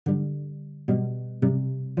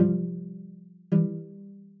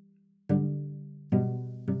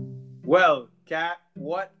Well, Kat,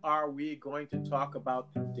 what are we going to talk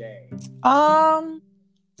about today?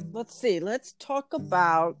 Let's see. Let's talk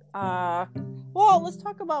about let's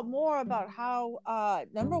talk about more about how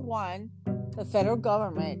number one, the federal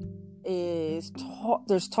government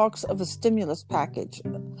there's talks of a stimulus package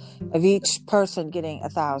of each person getting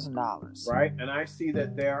 $1,000. Right, and I see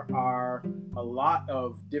that there are a lot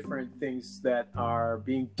of different things that are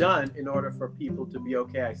being done in order for people to be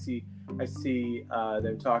okay. I see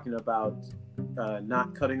them talking about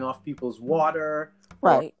not cutting off people's water,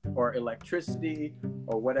 right, or electricity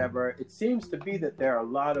or whatever. It seems to be that there are a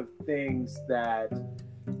lot of things that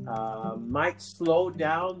might slow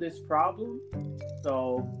down this problem.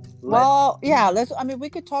 So we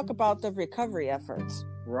could talk about the recovery efforts.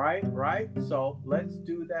 Right. So let's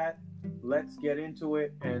do that. Let's get into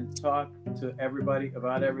it and talk to everybody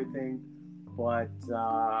about everything. But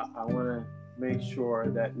I want to make sure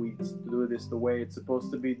that we do this the way it's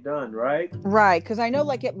supposed to be done, right? Right, because I know,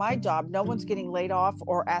 like at my job, no one's getting laid off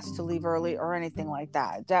or asked to leave early or anything like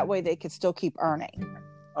that. That way they could still keep earning.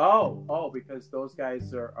 Oh, because those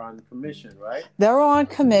guys are on commission, right? They're on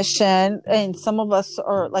commission, and some of us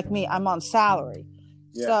are, like me, I'm on salary.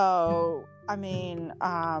 Yeah. So, I mean,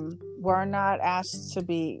 we're not asked to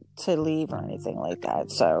leave or anything like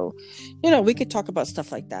that. So, we could talk about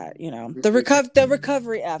stuff like that, the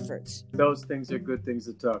recovery efforts. Those things are good things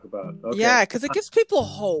to talk about. Okay. Yeah, because it gives people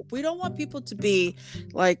hope. We don't want people to be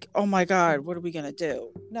like, oh my God, what are we going to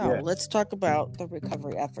do? No, Let's talk about the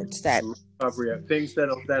recovery efforts. Things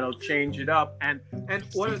that'll change it up. And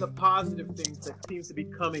what are the positive things that seem to be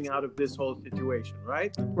coming out of this whole situation,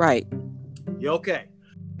 right? Right. Okay.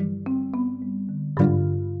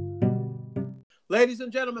 Ladies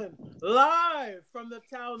and gentlemen, live from the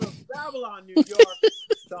town of Babylon, New York,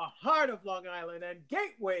 the heart of Long Island and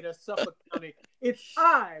gateway to Suffolk County, it's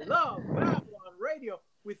I Love Babylon Radio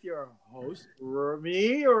with your host,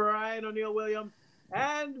 me, Ryan O'Neal Williams,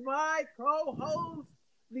 and my co-host,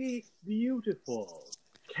 the beautiful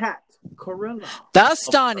Kat Corella. The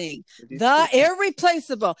stunning, the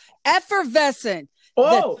irreplaceable, effervescent.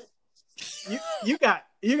 Oh, you got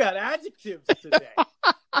adjectives today.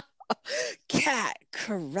 Kat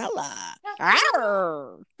Corella.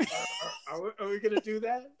 Are we going to do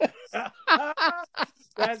that?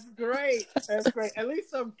 That's great. At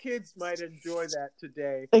least some kids might enjoy that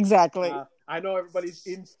today. Exactly. I know everybody's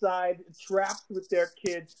inside trapped with their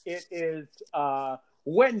kids. It is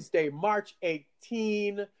Wednesday, March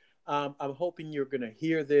 18. I'm hoping you're going to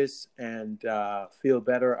hear this and feel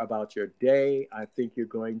better about your day. I think you're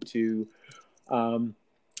going to...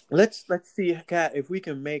 Let's see, Kat, if we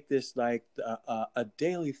can make this like a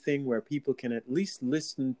daily thing where people can at least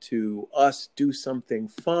listen to us do something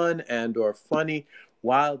fun and or funny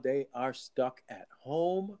while they are stuck at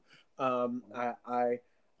home. I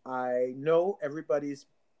know everybody's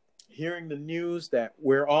hearing the news that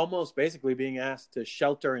we're almost basically being asked to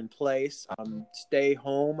shelter in place, stay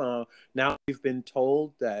home. Now we've been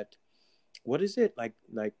told that, what is it, like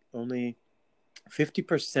only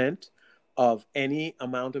 50% of any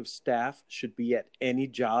amount of staff should be at any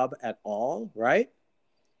job at all, right?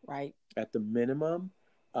 Right. At the minimum.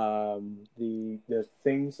 The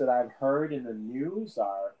things that I've heard in the news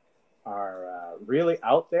are really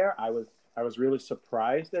out there. I was really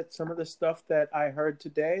surprised at some of the stuff that I heard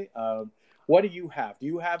today. What do you have? Do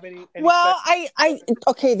you have any well,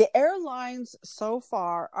 okay, the airlines so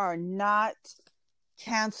far are not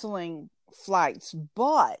canceling flights,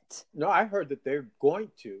 but no, I heard that they're going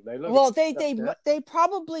to. They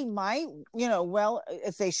probably might,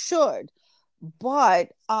 if they should,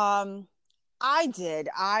 but I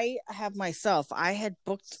had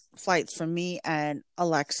booked flights for me and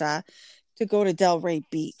Alexa to go to Delray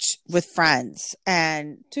Beach with friends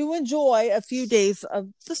and to enjoy a few days of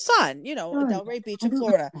the sun, Delray Beach in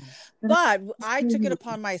Florida. But I took it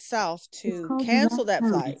upon myself to cancel that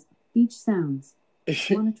flight. Beach sounds.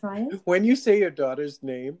 Want to try it? When you say your daughter's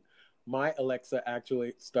name, my Alexa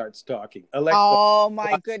actually starts talking. Alexa, oh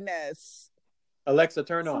my goodness. Alexa,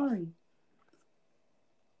 turn off. Sorry.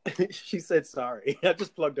 She said sorry. I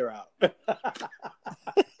just plugged her out.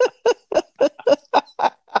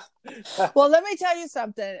 Well, let me tell you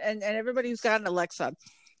something, and everybody who's got an Alexa,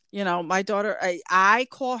 my daughter, I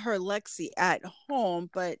call her Lexi at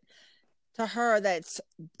home, but to her, that's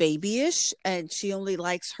babyish, and she only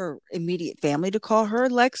likes her immediate family to call her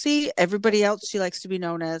Lexi. Everybody else, she likes to be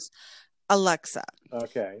known as Alexa.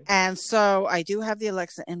 Okay. And so I do have the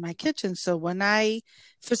Alexa in my kitchen. So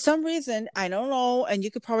for some reason, I don't know, and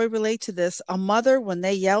you could probably relate to this, a mother, when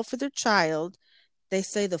they yell for their child, they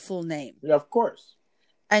say the full name. Yeah, of course.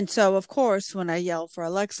 And so, of course, when I yell for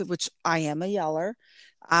Alexa, which I am a yeller,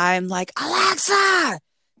 I'm like, Alexa,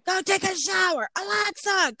 go take a shower.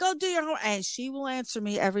 Alexa, go do your homework. And she will answer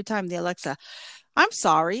me every time. The Alexa, I'm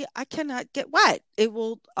sorry, I cannot get wet. It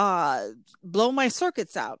will blow my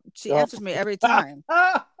circuits out. She Oh. answers me every time.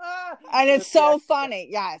 And it's so funny.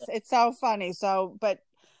 Yes, it's so funny. So, but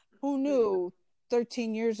who knew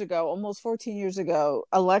 13 years ago, almost 14 years ago,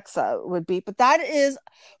 Alexa would be. But that is,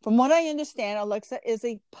 from what I understand, Alexa is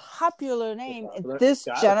a popular name in this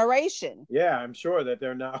generation. Yeah, I'm sure that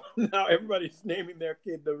they're now everybody's naming their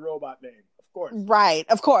kid the robot name. Of course. Right,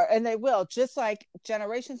 of course, and they will. Just like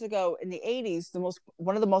generations ago in the 80s,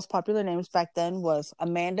 one of the most popular names back then was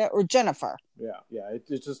Amanda or Jennifer. Yeah, it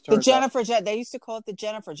just the Jennifer. They used to call it the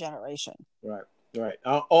Jennifer generation. Right.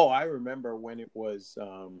 I remember when it was.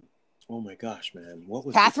 Oh my gosh, man! What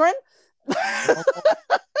was Catherine?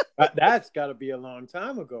 That's got to be a long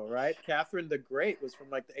time ago, right? Catherine the Great was from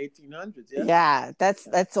like the 1800s. Yeah,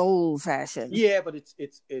 that's old fashioned. Yeah, but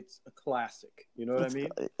it's a classic. You know what I mean?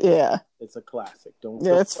 Yeah, it's a classic.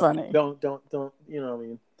 It's funny. Don't. You know what I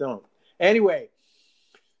mean? Don't. Anyway,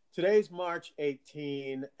 today's March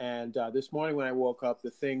 18, and this morning when I woke up,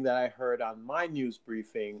 the thing that I heard on my news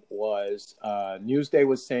briefing was Newsday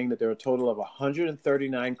was saying that there are a total of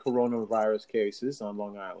 139 coronavirus cases on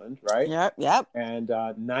Long Island, right? Yep. And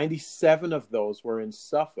 97 of those were in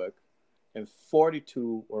Suffolk, and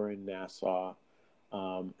 42 were in Nassau.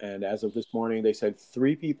 And as of this morning, they said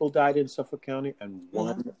 3 people died in Suffolk County, and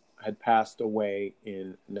 1 had passed away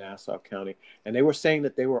in Nassau County. And they were saying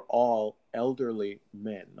that they were all elderly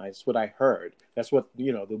men. That's what I heard. That's what, the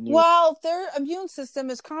news. Well, their immune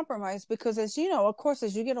system is compromised because, as you know, of course,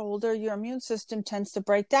 as you get older, your immune system tends to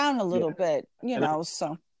break down a little bit,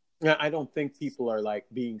 so. I don't think people are like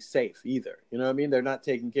being safe either. You know what I mean? They're not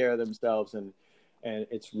taking care of themselves, and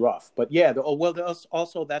it's rough. But yeah,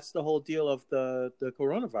 also that's the whole deal of the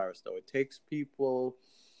coronavirus, though. It takes people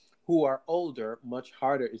who are older much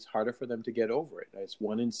harder. It's harder for them to get over it. It's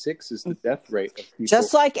 1 in 6 is the death rate of people.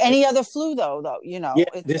 Just like any other flu, though. Yeah,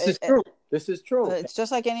 this is true. It's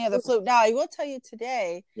just like any other flu. Now, I will tell you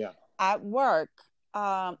today. Yeah. At work,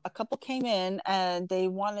 a couple came in and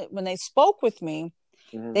when they spoke with me,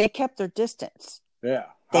 they kept their distance. Yeah.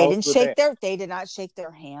 They did not shake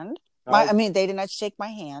their hand. They did not shake my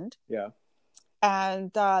hand. Yeah.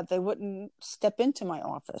 And they wouldn't step into my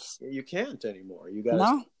office. You can't anymore. You got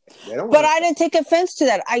no. But I didn't take offense to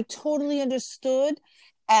that. I totally understood,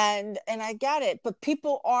 and I get it. But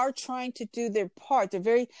people are trying to do their part.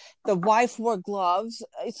 The wife wore gloves,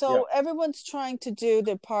 so everyone's trying to do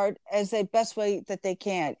their part as the best way that they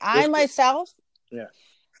can. I myself,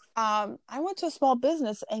 I went to a small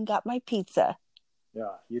business and got my pizza.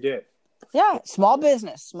 Yeah, you did. Yeah, small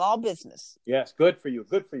business. Yes, good for you.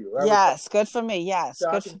 Right? Yes, good for me. Yes.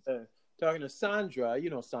 Talking to Sandra,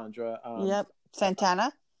 Sandra. Yep,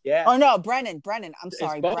 Santana. Yeah. Oh no, Brennan. I'm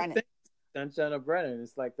sorry, Brennan. Santana Brennan.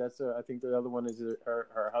 It's like I think the other one is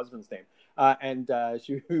her husband's name.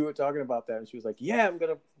 We were talking about that, and she was like, "Yeah, I'm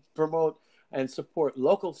going to promote and support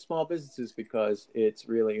local small businesses because it's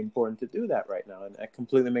really important to do that right now." And that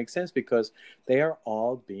completely makes sense because they are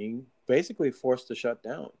all being basically forced to shut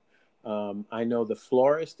down. I know the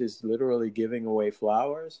florist is literally giving away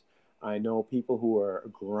flowers. I know people who are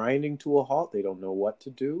grinding to a halt. They don't know what to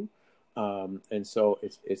do. And so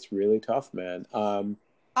it's really tough, man.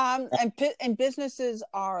 And businesses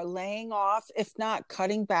are laying off, if not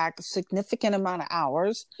cutting back a significant amount of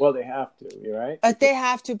hours. Well, they have to, you're right. They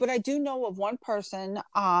have to, but I do know of one person,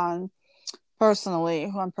 personally,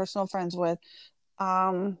 who I'm personal friends with.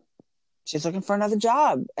 She's looking for another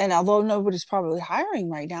job, and although nobody's probably hiring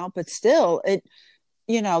right now, but still,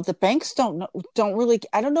 the banks don't really.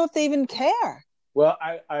 I don't know if they even care. Well,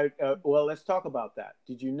 well, let's talk about that.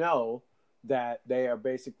 Did you know that they are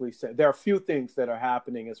basically saying there are a few things that are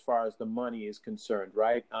happening as far as the money is concerned,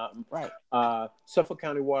 right? Right. Suffolk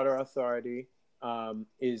County Water Authority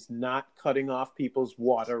is not cutting off people's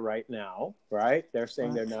water right now, right? They're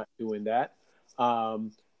saying they're not doing that.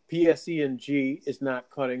 PSE&G is not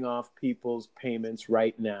cutting off people's payments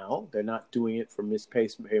right now. They're not doing it for missed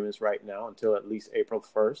payments right now until at least April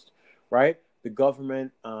 1st, right? The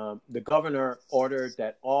governor ordered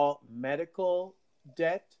that all medical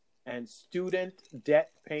debt and student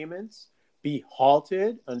debt payments be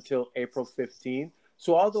halted until April 15th.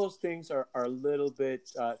 So all those things are a little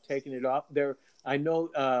bit taking it off. I know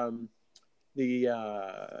the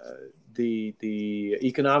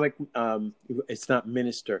economic it's not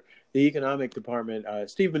minister, the economic department,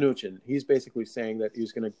 Steve Mnuchin, he's basically saying that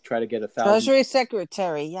he's going to try to get 1,000 Treasury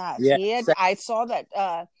Secretary. Yes. Yeah. I saw that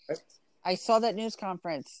I saw that news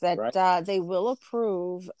conference that right? they will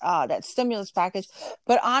approve that stimulus package.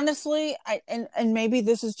 But honestly, and maybe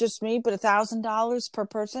this is just me, but $1,000 per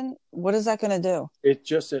person, what is that going to do? It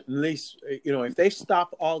just at least, if they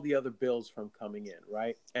stop all the other bills from coming in,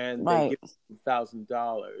 right, and they Right. give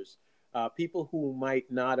 $1,000, people who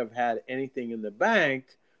might not have had anything in the bank,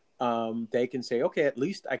 they can say, okay, at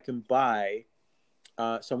least I can buy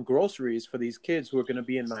some groceries for these kids who are going to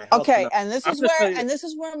be in my house. Okay, And and this I'm is going to where tell you,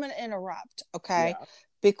 I'm going to interrupt, okay? yeah,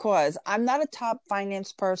 Because I'm not a top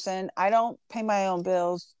finance person. I don't pay my own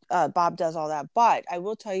bills. Bob does all that. But I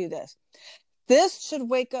will tell you this. This should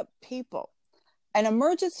wake up people. An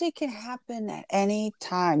emergency can happen at any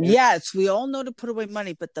time. and Yes, we all know to put away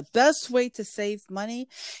money, but the best way to save money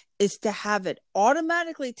is to have it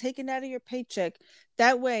automatically taken out of your paycheck.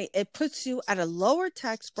 That way, it puts you at a lower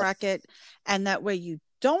tax bracket, and that way you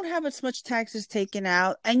don't have as much taxes taken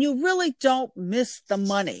out, and you really don't miss the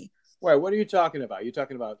money. wait, what are you talking about? You're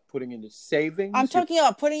talking about putting into I'm savings? talking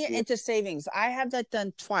about putting it into savings. I have that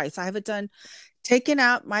done twice. I have it done taken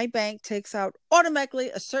out. My bank takes out automatically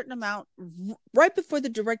a certain amount right before the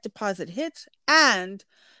direct deposit hits, and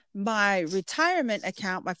my retirement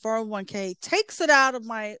account, my 401k, takes it out of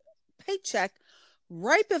my paycheck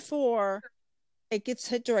right before it gets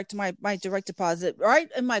hit direct to my direct deposit, right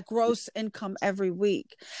in my gross income every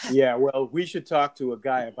week. Yeah, well, we should talk to a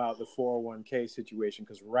guy about the 401k situation,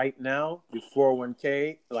 because right now, the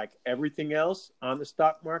 401k, like everything else on the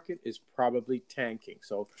stock market, is probably tanking.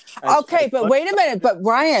 So, as Okay, but much wait a minute. But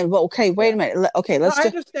Ryan, well, okay, wait yeah, a minute. Okay, no, let's I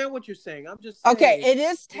just. understand what you're saying. I'm just Okay, saying it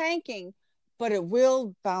is tanking, but it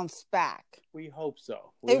will bounce back. we hope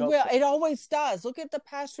so. We It hope will. so. It always does. Look at the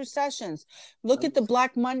past recessions. Look I'm at the just,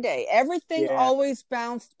 Black Monday. Everything yeah, always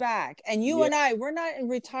bounced back. And you yeah, and I, we're not in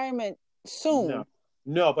retirement no, soon.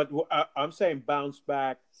 no, but I'm saying bounce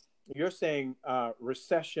back. You're saying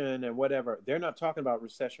recession and whatever. They're not talking about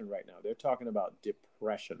recession right now. They're talking about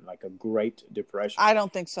depression, like a Great Depression. I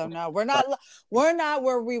don't think so. No, we're not. We're not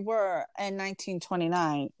where we were in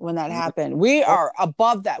 1929 when that happened. We Oh, are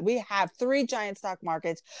above that. We have three giant stock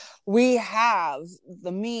markets. We have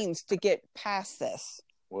the means to get past this.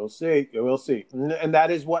 we'll see. We'll see. And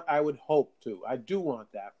that is what I would hope to. I do want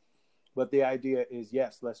that. But the idea is,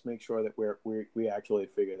 yes, let's make sure that we actually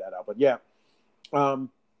figure that out. But yeah, um,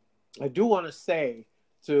 I do want to say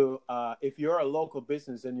to if you're a local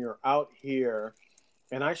business and you're out here,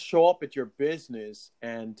 and I show up at your business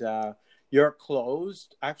and you're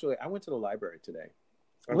closed. Actually, I went to the library today.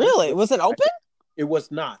 I went to Really? the. Was it open? It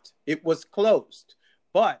was not. It was closed.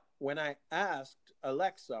 But when I asked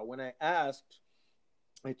Alexa,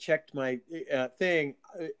 I checked my thing.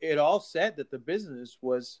 It all said that the business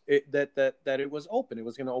that it was open. It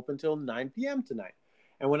was going to open till 9 p.m. tonight.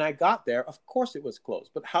 And when I got there, of course it was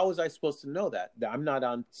closed. But how was I supposed to know that? I'm not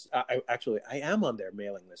on. I am on their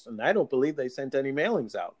mailing list, and I don't believe they sent any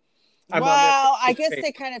mailings out. I'm on their Well, I Facebook guess page.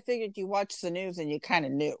 they kind of figured you watched the news and you kind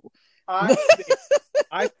of knew. I think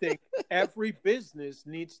I think every business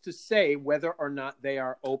needs to say whether or not they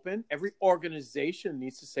are open. Every organization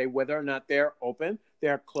needs to say whether or not they're open,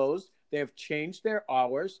 they're closed, they have changed their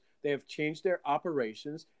hours, they have changed their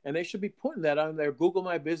operations, and they should be putting that on their Google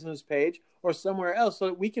My Business page or somewhere else so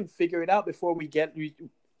that we can figure it out before we get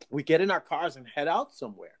in our cars and head out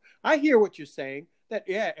somewhere. I hear what you're saying. That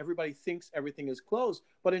yeah, everybody thinks everything is closed,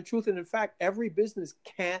 but in truth and in fact, every business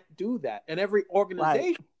can't do that, and every Right.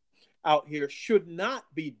 organization out here should not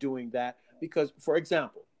be doing that because, for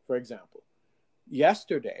example,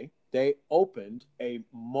 yesterday they opened a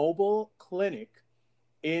mobile clinic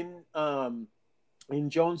in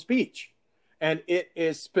Jones Beach, and it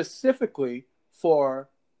is specifically for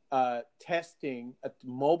testing, a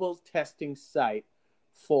mobile testing site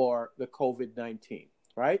for the COVID-19.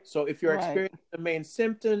 Right. So if you're Right. experiencing the main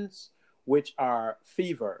symptoms, which are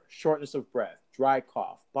fever, shortness of breath, dry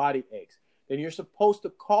cough, body aches, then you're supposed to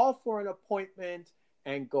call for an appointment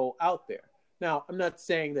and go out there. Now, I'm not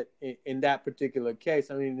saying that in that particular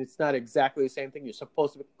case, I mean, it's not exactly the same thing. You're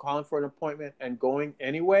supposed to be calling for an appointment and going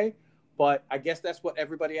anyway, but I guess that's what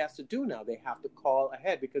everybody has to do now. They have to call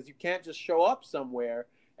ahead because you can't just show up somewhere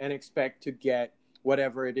and expect to get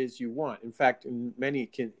whatever it is you want. In fact, in many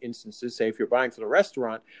instances, say if you're buying from a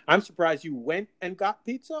restaurant, I'm surprised you went and got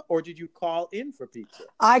pizza, or did you call in for pizza?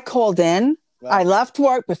 I called in. Well, I left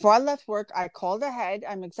work. Before I left work, I called ahead.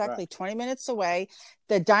 I'm exactly right. 20 minutes away.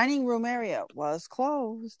 The dining room area was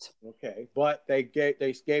closed. Okay, but they gave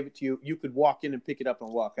it to you. You could walk in and pick it up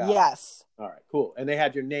and walk out. Yes. All right, cool. And they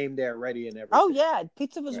had your name there ready and everything. Oh yeah,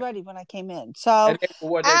 pizza was ready when I came in. So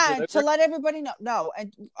And to let everybody know, no,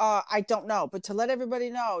 and I don't know, but to let everybody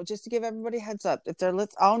know, just to give everybody a heads up, if they're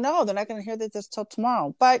oh no, they're not going to hear this till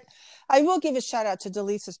tomorrow. But I will give a shout out to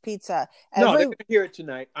Delisa's Pizza. No, they're going to hear it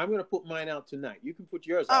tonight. I'm going to put mine out tonight. You can put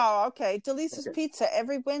yours out. Oh, okay. Delisa's Pizza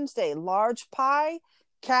every Wednesday, large pie,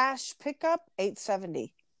 cash pickup,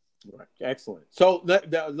 $8.70. Right, excellent. So,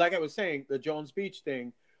 like I was saying, the Jones Beach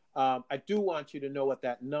thing. I do want you to know what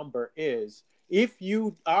that number is. If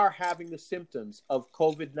you are having the symptoms of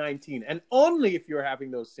COVID-19, and only if you're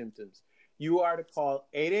having those symptoms, you are to call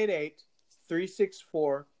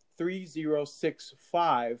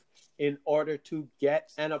 888-364-3065 in order to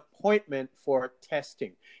get an appointment for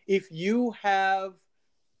testing. If you have,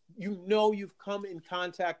 you've come in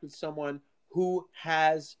contact with someone who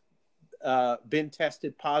has been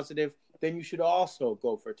tested positive, then you should also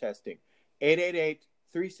go for testing.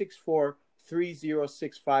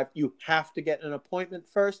 888-364-3065. You have to get an appointment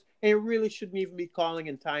first, and you really shouldn't even be calling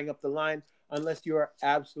and tying up the line unless you are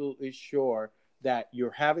absolutely sure that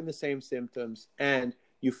you're having the same symptoms and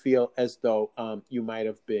you feel as though you might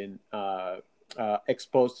have been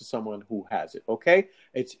exposed to someone who has it. Okay,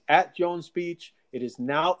 it's at Jones Beach. It is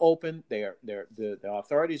now open. The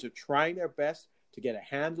authorities are trying their best to get a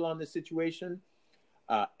handle on the situation.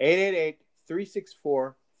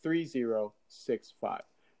 888-364-3065.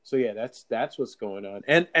 So yeah, that's what's going on.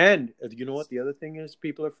 And you know what the other thing is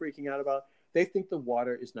people are freaking out about? They think the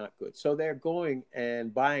water is not good. So they're going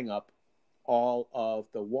and buying up all of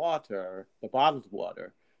the water, the bottled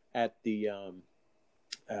water at the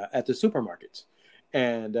supermarkets.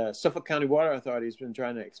 And Suffolk County Water Authority has been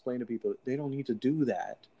trying to explain to people they don't need to do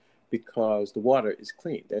that because the water is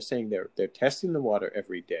clean. They're saying they're testing the water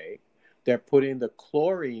every day. They're putting the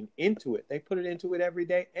chlorine into it. They put it into it every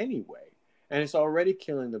day anyway. And it's already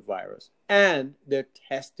killing the virus. And they're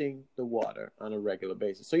testing the water on a regular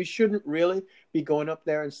basis. So you shouldn't really be going up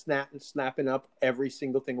there and snapping up every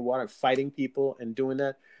single thing of water, fighting people and doing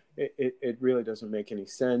that. It really doesn't make any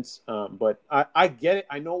sense. But I get it.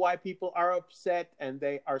 I know why people are upset and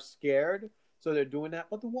they are scared. So they're doing that.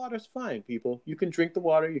 But the water's fine, people. You can drink the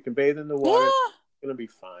water. You can bathe in the water. Yeah. It's going to be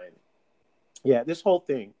fine. Yeah, this whole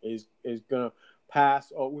thing is going to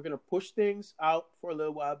pass. Or we're going to push things out for a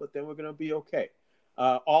little while, but then we're going to be okay.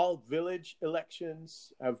 All village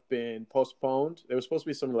elections have been postponed. There were supposed to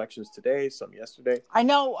be some elections today, some yesterday. I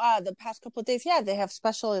know the past couple of days, they have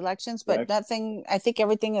special elections, but nothing, I think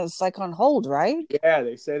everything is like on hold, right? Yeah,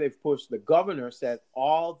 they say they've pushed, the governor said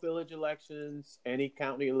all village elections, any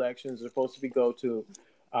county elections are supposed to go to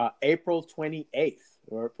April 28th.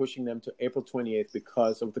 We're pushing them to April 28th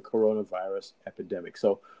because of the coronavirus epidemic.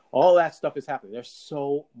 So all that stuff is happening. There's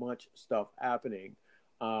so much stuff happening.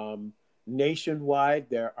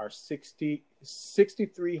 Nationwide, there are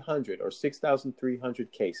 6,300 or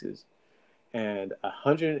 6,300 cases and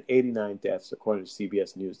 189 deaths, according to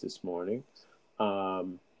CBS News this morning.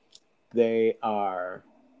 They are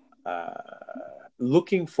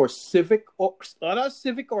looking for civic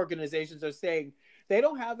organizations are saying they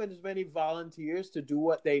don't have as many volunteers to do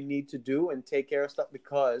what they need to do and take care of stuff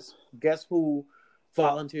because guess who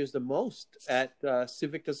volunteers the most at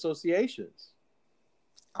civic associations?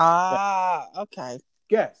 Okay.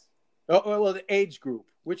 Guess. Oh, well, the age group.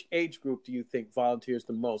 Which age group do you think volunteers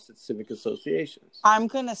the most at civic associations? I'm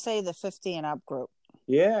going to say the 50 and up group.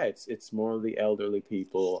 Yeah, it's more of the elderly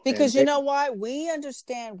people. Because you know what? We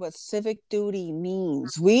understand what civic duty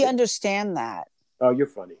means. We understand that. Oh, you're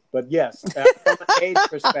funny. But yes, from an age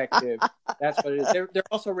perspective, that's what it is. They're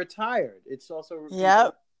also retired. It's also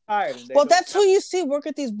retired. Well, that's who you see work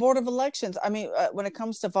at these board of elections. I mean, when it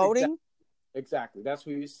comes to voting. Exactly. That's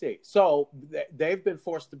who you see. So they've been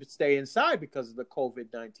forced to stay inside because of the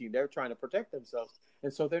COVID-19. They're trying to protect themselves.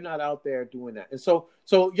 And so they're not out there doing that. And so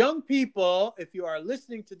young people, if you are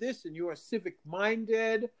listening to this and you are civic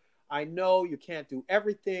minded, I know you can't do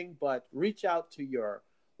everything, but reach out to your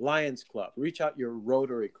Lions Club, reach out your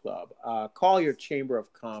Rotary Club, call your Chamber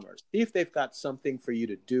of Commerce, see if they've got something for you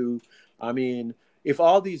to do. I mean, if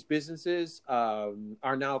all these businesses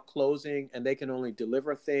are now closing and they can only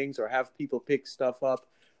deliver things or have people pick stuff up,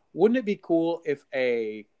 wouldn't it be cool if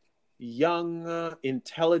a young,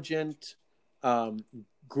 intelligent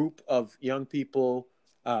group of young people,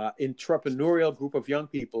 entrepreneurial group of young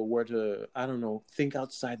people were to, I don't know, think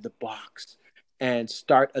outside the box and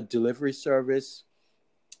start a delivery service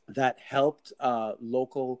that helped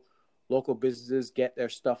local local businesses get their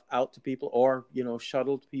stuff out to people, or, you know,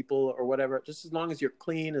 shuttled people or whatever, just as long as you're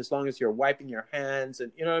clean, as long as you're wiping your hands,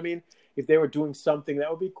 and you know what I mean? If they were doing something, that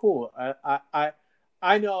would be cool.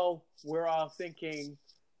 I know we're all thinking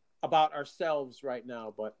about ourselves right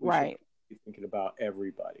now, but we should be thinking about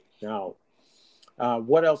everybody. Now,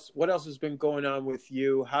 what else has been going on with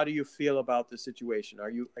you? How do you feel about the situation? Are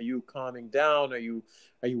you calming down? Are you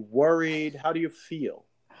worried? How do you feel?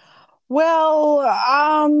 Well,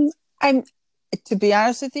 I'm, to be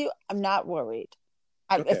honest with you, I'm not worried.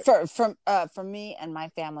 Okay. For me and my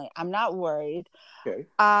family, I'm not worried. Okay.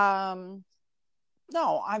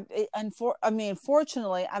 No,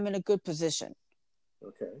 fortunately, I'm in a good position.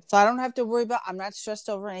 Okay. So I don't have to worry about, I'm not stressed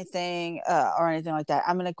over anything, or anything like that.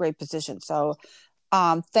 I'm in a great position. So,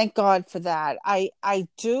 thank God for that. I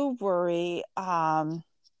do worry,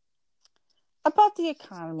 about the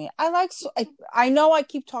economy. I know I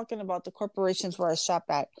keep talking about the corporations where I shop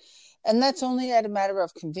at, and that's only at a matter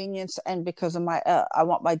of convenience and because of my I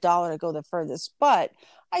want my dollar to go the furthest. But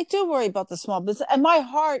I do worry about the small business, and my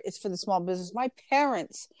heart is for the small business. My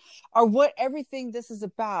parents are what everything this is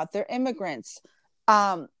about. They're immigrants.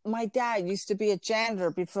 My dad used to be a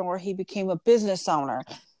janitor before he became a business owner.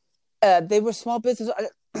 They were small business.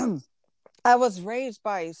 I was raised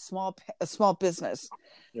by a small business.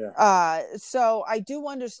 Yeah. So I do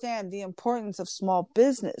understand the importance of small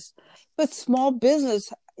business, but small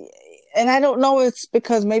business, and I don't know, it's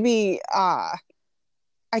because maybe, I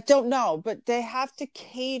don't know, but they have to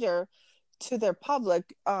cater to their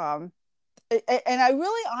public. And I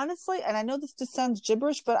really honestly, and I know this just sounds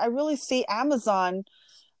gibberish, but I really see Amazon,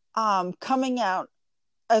 coming out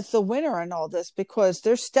as the winner in all this, because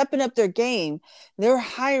they're stepping up their game. They're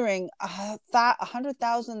hiring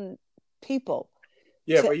 100,000 people.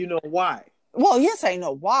 Yeah, but you know why? Well, yes, I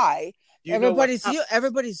know why. You know what?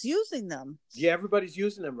 Everybody's using them. Yeah, everybody's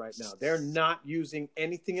using them right now. They're not using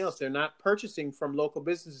anything else. They're not purchasing from local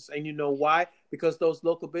businesses. And you know why? Because those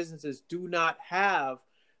local businesses do not have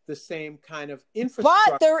the same kind of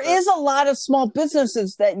infrastructure. But there is a lot of small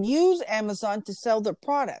businesses that use Amazon to sell their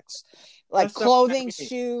products, like clothing,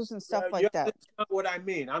 shoes, and stuff like that. That's not what I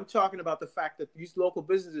mean. I'm talking about the fact that these local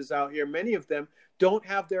businesses out here, many of them don't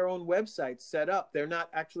have their own websites set up. They're not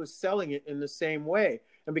actually selling it in the same way.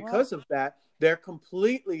 And because of that, they're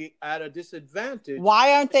completely at a disadvantage.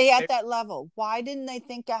 Why aren't they at that level? Why didn't they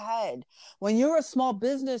think ahead? When you're a small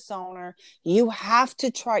business owner, you have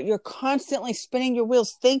to try. You're constantly spinning your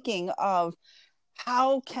wheels thinking of,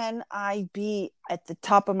 how can I be at the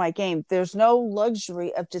top of my game? There's no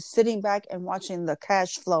luxury of just sitting back and watching the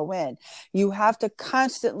cash flow in. You have to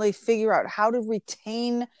constantly figure out how to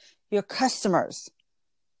retain your customers.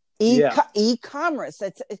 E-commerce.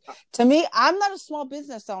 To me, I'm not a small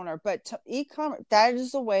business owner, but e-commerce, that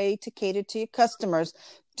is a way to cater to your customers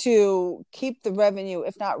to keep the revenue,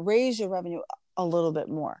 if not raise your revenue a little bit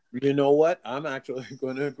more. You know what? I'm actually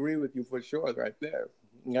going to agree with you for sure right there.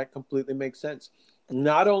 That completely makes sense.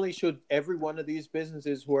 Not only should every one of these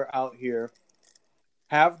businesses who are out here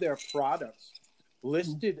have their products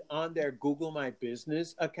listed on their Google My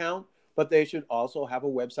Business account, but they should also have a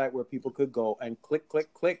website where people could go and click,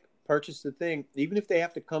 purchase the thing. Even if they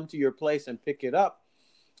have to come to your place and pick it up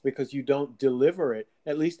because you don't deliver it,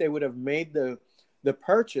 at least they would have made the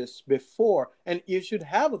purchase before. And you should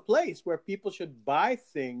have a place where people should buy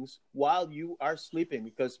things while you are sleeping,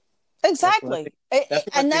 because exactly.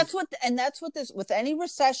 That's what this, with any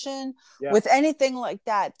recession, with anything like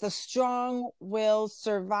that, the strong will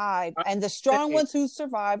survive. And the strong ones who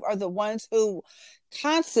survive are the ones who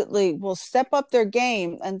constantly will step up their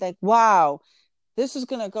game and think, wow, this is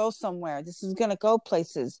going to go somewhere. This is going to go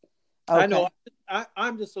places. Okay. I know.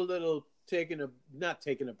 I'm just a little not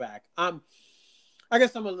taken aback. I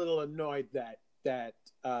guess I'm a little annoyed that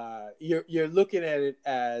you're looking at it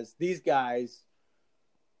as these guys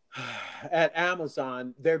at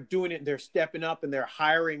Amazon, they're doing it, they're stepping up and they're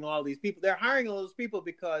hiring all these people. They're hiring all those people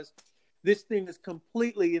because this thing is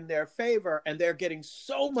completely in their favor and they're getting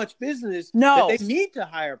so much business that they need to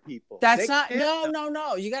hire people. That's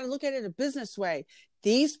no. You got to look at it a business way.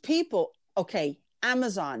 These people, okay,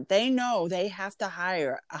 Amazon, they know they have to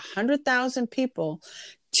hire 100,000 people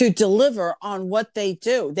to deliver on what they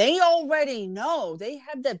do. They already know. They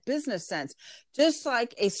have that business sense. Just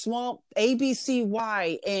like a small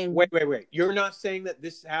ABCY and wait. You're not saying that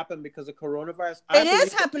this happened because of coronavirus? It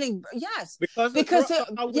is happening, yes. Because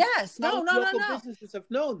yes. No. Businesses have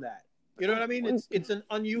known that. You know what I mean? It's an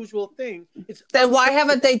unusual thing. Then why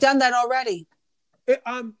haven't they done that already?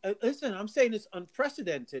 Listen, I'm saying it's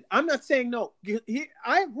unprecedented. I'm not saying no.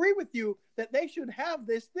 I agree with you that they should have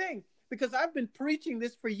this thing. because I've been preaching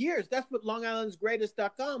this for years. That's what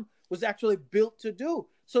LongIslandsGreatest.com was actually built to do,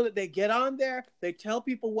 so that they get on there, they tell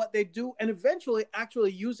people what they do, and eventually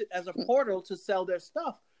actually use it as a portal to sell their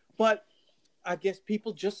stuff. But I guess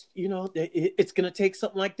people just, it's going to take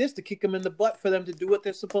something like this to kick them in the butt for them to do what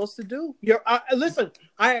they're supposed to do. Listen,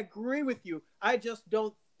 I agree with you. I just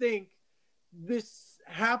don't think this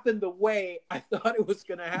happened the way I thought it was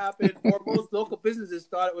going to happen, or most local businesses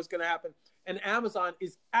thought it was going to happen. And Amazon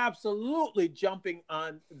is absolutely jumping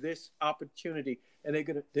on this opportunity. And they're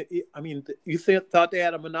going to, you thought they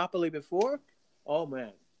had a monopoly before? Oh,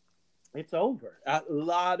 man. It's over. A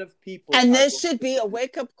lot of people. And this should be a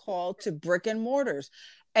wake-up call to brick and mortars.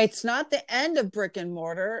 It's not the end of brick and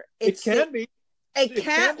mortar. It can be. It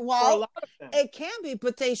can be. Well, it can be,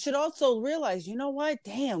 but they should also realize, you know what?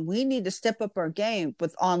 Damn, we need to step up our game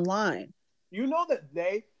with online. You know that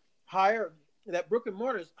that brick and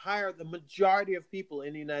mortars hire the majority of people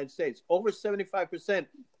in the United States. Over 75%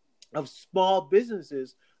 of small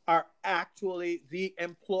businesses are actually the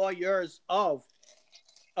employers of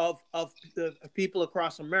the people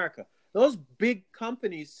across America. Those big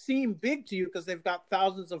companies seem big to you because they've got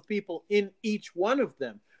thousands of people in each one of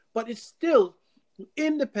them, but it's still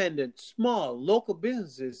independent, small, local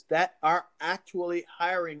businesses that are actually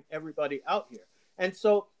hiring everybody out here. And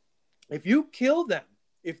so if you kill them,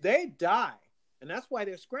 if they die, and that's why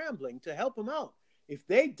they're scrambling to help them out, if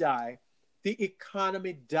they die, the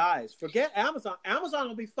economy dies. Forget Amazon. Amazon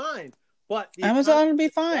will be fine. But Amazon will be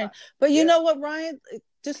fine. But you know what, Ryan?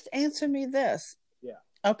 Just answer me this. Yeah.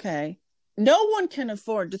 Okay. No one can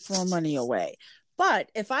afford to throw money away.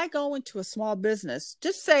 But if I go into a small business,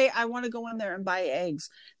 just say I want to go in there and buy eggs.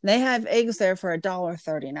 They have eggs there for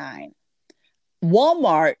 $1.39.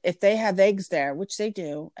 Walmart, if they have eggs there, which they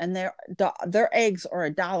do, and their eggs are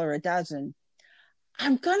 $1 a dozen,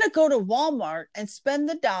 I'm going to go to Walmart and spend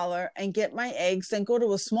the $1 and get my eggs and go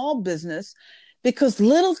to a small business, because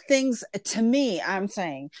little things, to me, I'm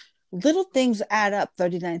saying, little things add up.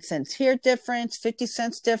 39 cents here difference, 50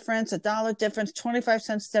 cents difference, $1 difference, 25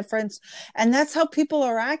 cents difference. And that's how people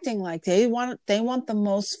are acting. Like they want the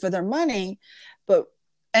most for their money.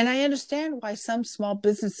 And I understand why some small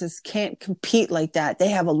businesses can't compete like that. They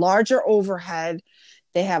have a larger overhead.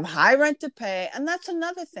 They have high rent to pay. And that's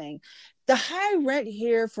another thing. The high rent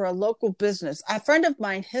here for a local business. A friend of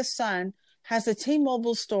mine, his son has a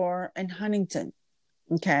T-Mobile store in Huntington.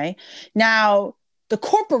 Okay. Now, the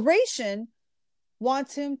corporation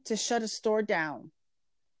wants him to shut his store down,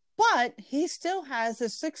 but he still has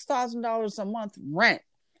his $6,000 a month rent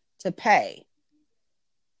to pay.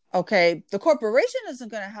 Okay, the corporation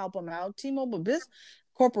isn't going to help him out. T-Mobile Business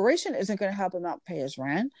Corporation isn't going to help him out pay his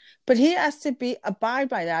rent, but he has to abide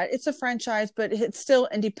by that. It's a franchise, but it's still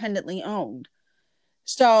independently owned.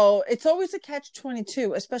 So it's always a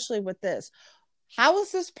catch-22, especially with this. How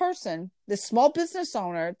is this person, this small business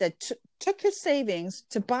owner that took his savings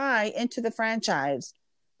to buy into the franchise,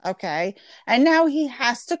 okay, and now he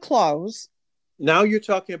has to close? Now you're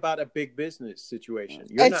talking about a big business situation.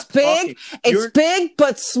 It's big,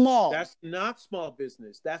 but small. That's not small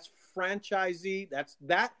business. That's franchisee.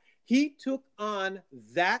 He took on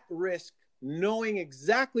that risk, knowing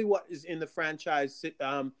exactly what is in the franchise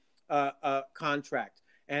contract.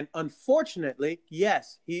 And unfortunately,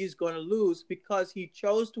 yes, he's going to lose because he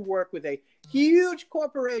chose to work with a huge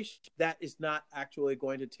corporation that is not actually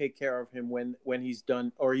going to take care of him when he's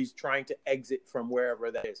done, or he's trying to exit from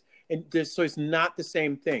wherever that is. And so it's not the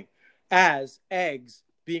same thing as eggs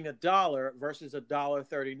being $1 versus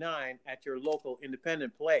 $1.39 at your local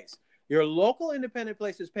independent place. Your local independent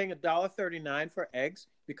place is paying $1.39 for eggs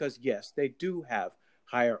because, yes, they do have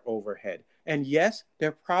higher overhead. And yes,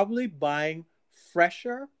 they're probably buying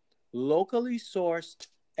fresher, locally sourced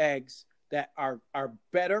eggs that are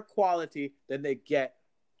better quality than they get.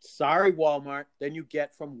 Sorry, Walmart. Than you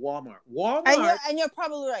get from Walmart. And you're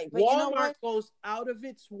probably right. But Walmart you know what? goes out of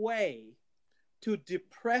its way to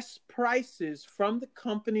depress prices from the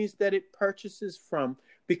companies that it purchases from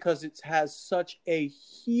because it has such a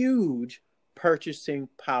huge purchasing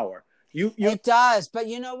power. It does, but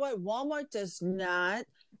you know what? Walmart does not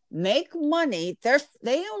make money.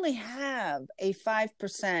 They only have a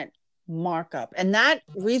 5% markup, and that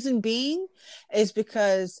reason being is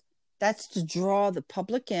because that's to draw the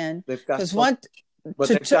public in. They've got so much.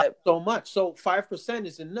 So 5%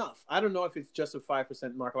 is enough. I don't know if it's just a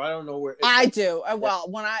 5% markup. I don't know where. I do. Well,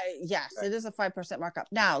 right. It is a 5% markup.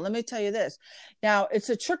 Now, let me tell you this. Now, it's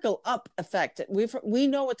a trickle up effect. We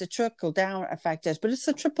know what the trickle down effect is, but it's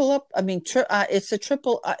a triple up. I mean, it's the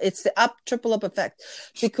triple up effect,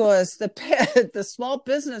 because the small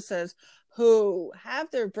businesses who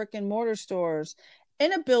have their brick and mortar stores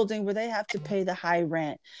in a building where they have to pay the high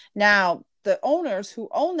rent. Now, the owners who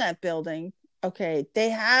own that building, okay, they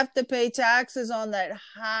have to pay taxes on that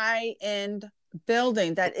high end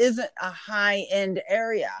building that isn't a high end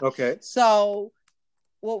area. Okay. So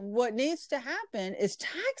what needs to happen is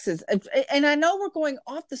taxes. And I know we're going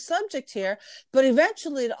off the subject here, but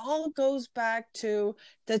eventually it all goes back to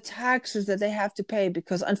the taxes that they have to pay,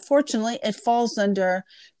 because unfortunately it falls under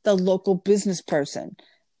the local business person.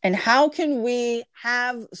 And how can we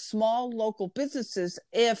have small local businesses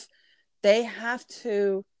if they have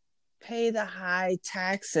to pay the high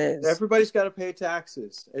taxes? Everybody's got to pay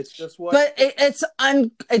taxes. It's just what. But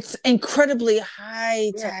it's incredibly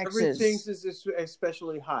high taxes. Everything is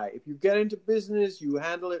especially high. If you get into business, you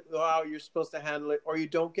handle it how you're supposed to handle it, or you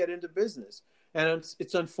don't get into business. And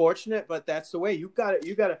it's unfortunate, but that's the way. You got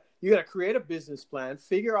to create a business plan,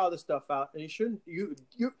 figure all the stuff out, and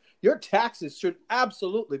your taxes should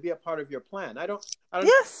absolutely be a part of your plan. I don't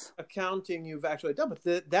Yes. Accounting you've actually done,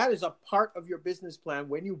 but that is a part of your business plan.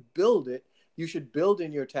 When you build it, you should build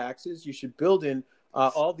in your taxes. You should build in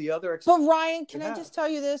all the other expenses. But Ryan, can I just tell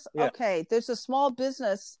you this? Yeah. Okay, there's a small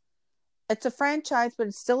business. It's a franchise, but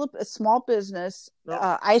it's still a small business.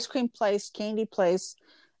 No. Ice cream place, candy place,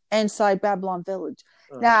 inside Babylon Village.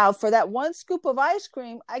 Now, for that one scoop of ice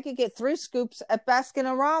cream, I could get 3 scoops at Baskin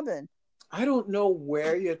and Robbins. I don't know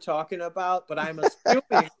where you're talking about, but I'm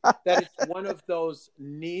assuming that it's one of those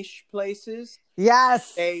niche places.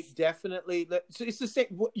 Yes. They definitely. So it's the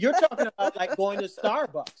same. You're talking about like going to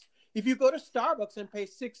Starbucks. If you go to Starbucks and pay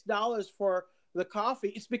 $6 for the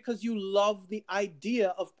coffee, it's because you love the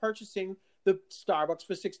idea of purchasing the Starbucks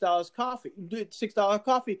for $6 coffee. $6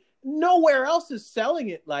 coffee. Nowhere else is selling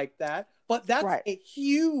it like that. But that's right. A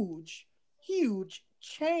huge, huge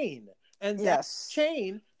chain. And that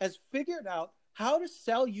chain has figured out how to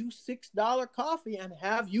sell you $6 coffee and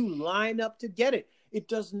have you line up to get it. It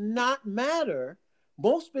does not matter.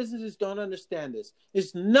 Most businesses don't understand this.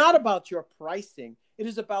 It's not about your pricing. It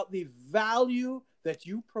is about the value that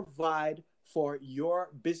you provide for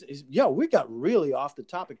your business. Yo, we got really off the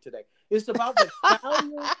topic today. It's about the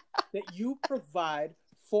value that you provide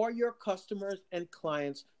for your customers and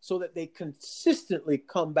clients so that they consistently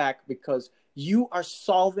come back because you are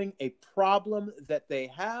solving a problem that they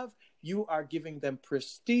have. You are giving them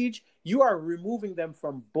prestige. You are removing them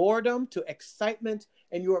from boredom to excitement,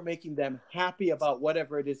 and you are making them happy about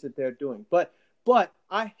whatever it is that they're doing. But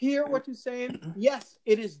I hear what you're saying. Yes,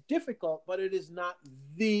 it is difficult, but it is not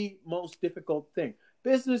the most difficult thing.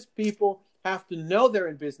 Business people have to know they're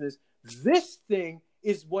in business. This thing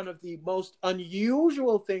is one of the most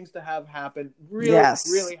unusual things to have happen. Really,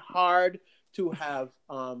 really hard to have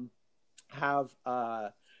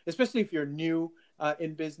especially if you're new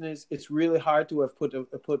in business. It's really hard to have put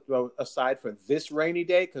aside for this rainy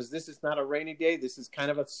day, because this is not a rainy day. This is kind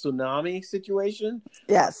of a tsunami situation.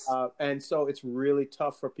 Yes. And so it's really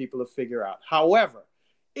tough for people to figure out. However,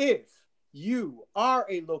 if you are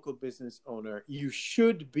a local business owner, you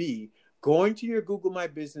should be going to your Google My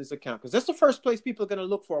Business account, because that's the first place people are going to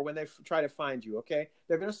look for when they try to find you, okay?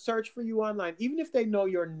 They're going to search for you online. Even if they know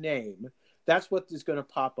your name, that's what is going to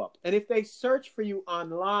pop up. And if they search for you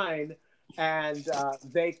online and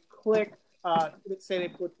they click, let's say they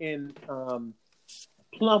put in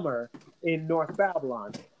plumber in North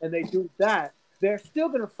Babylon, and they do that, they're still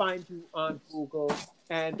going to find you on Google,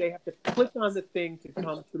 and they have to click on the thing to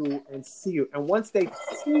come through and see you. And once they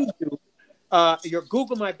see you, your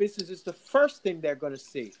Google My Business is the first thing they're going to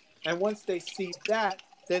see. And once they see that,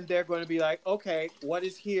 then they're going to be like, okay, what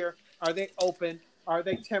is here? Are they open? Are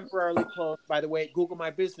they temporarily closed? By the way, Google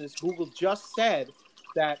My Business, Google just said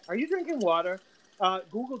that, are you drinking water?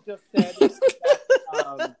 Google just said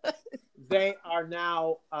that they are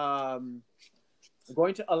now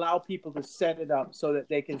going to allow people to set it up so that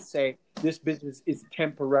they can say this business is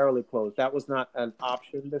temporarily closed. That was not an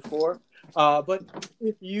option before. But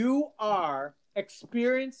if you are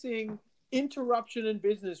experiencing interruption in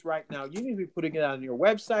business right now, you need to be putting it on your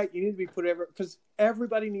website. You need to be putting it, because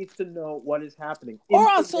everybody needs to know what is happening. Or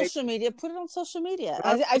on social media. Put it on social media.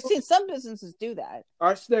 I've seen some businesses do that.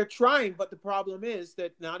 They're trying, but the problem is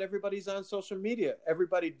that not everybody's on social media.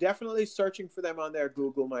 Everybody definitely searching for them on their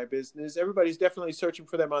Google My Business. Everybody's definitely searching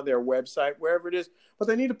for them on their website, wherever it is. But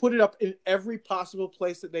they need to put it up in every possible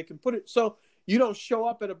place that they can put it. So you don't show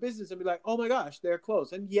up at a business and be like, oh my gosh, they're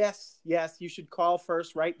closed. And yes, you should call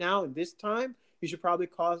first right now. In this time, you should probably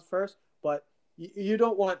call first. But you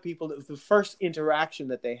don't want people the first interaction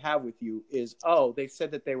that they have with you is, oh, they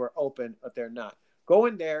said that they were open, but they're not. Go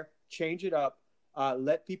in there, change it up,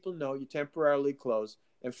 let people know you temporarily closed.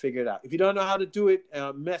 and figure it out. If you don't know how to do it,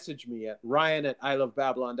 message me at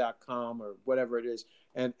ryan@ilovebabylon.com or whatever it is,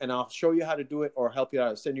 and I'll show you how to do it or help you out.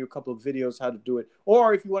 I'll send you a couple of videos how to do it.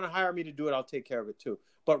 Or if you want to hire me to do it, I'll take care of it too.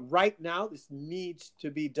 But right now, this needs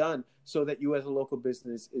to be done so that you as a local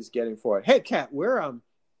business is getting for it. Hey, Kat, we're a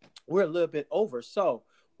little bit over. So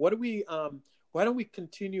why don't we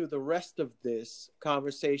continue the rest of this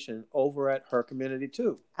conversation over at Her Community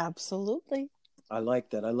too? Absolutely. I like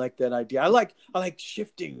that. I like that idea. I like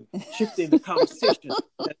shifting the conversation.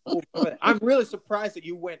 I'm really surprised that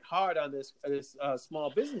you went hard on this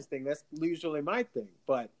small business thing. That's usually my thing,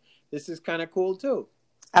 but this is kind of cool too.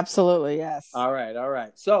 Absolutely, yes. All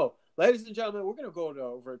right. So, ladies and gentlemen, we're going to go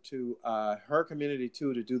over to Her Community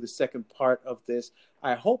too to do the second part of this.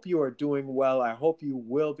 I hope you are doing well. I hope you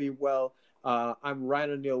will be well. I'm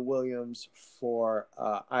Ryan O'Neal Williams for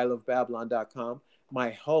ilovebabylon.com.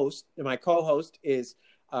 My co-host is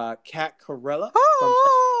Kat Carella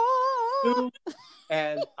from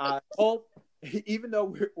and I hope, even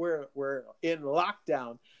though we're in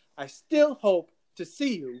lockdown, I still hope to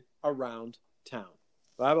see you around town.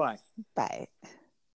 Bye-bye. Bye.